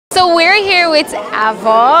we're here with Ava,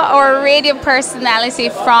 our radio personality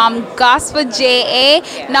from Gospel JA.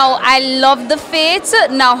 Now, I love the fit.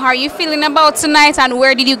 Now, how are you feeling about tonight and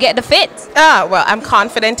where did you get the fit? Well, I'm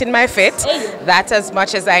confident in my fit. That's as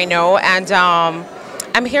much as I know. And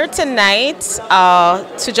I'm here tonight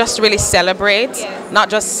to just really celebrate, not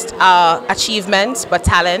just achievements, but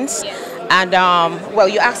talents. And well,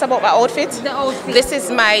 you asked about my outfit. The outfit. This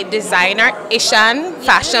is my designer, Ishan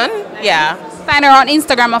Fashion. Yeah. Find her on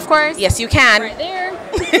Instagram, of course. Yes, you can. Right there.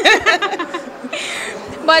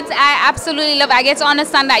 But I absolutely love it. I get to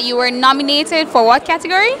understand that you were nominated for what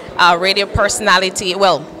category? Radio personality.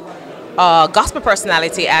 Well, gospel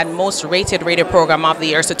personality and most rated radio program of the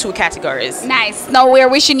year, so 2 categories. Nice. Now we're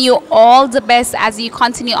wishing you all the best as you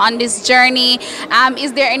continue on this journey.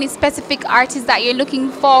 Is there any specific artist that you're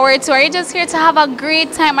looking forward to? Are you just here to have a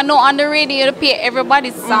great time? I know on the radio you play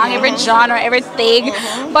everybody's song, every genre, everything,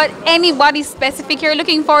 but anybody specific you're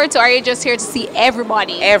looking forward to? Or are you just here to see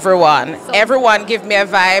everybody? Everyone. Everyone give me a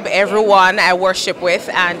vibe. Everyone I worship with,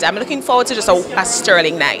 and I'm looking forward to just a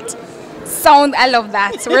sterling night. I love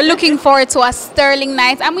that. We're looking forward to a sterling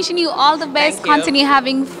night. I'm wishing you all the best. Continue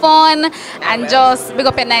having fun and just big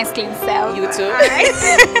up your nice clean self. You too. All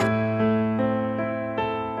right.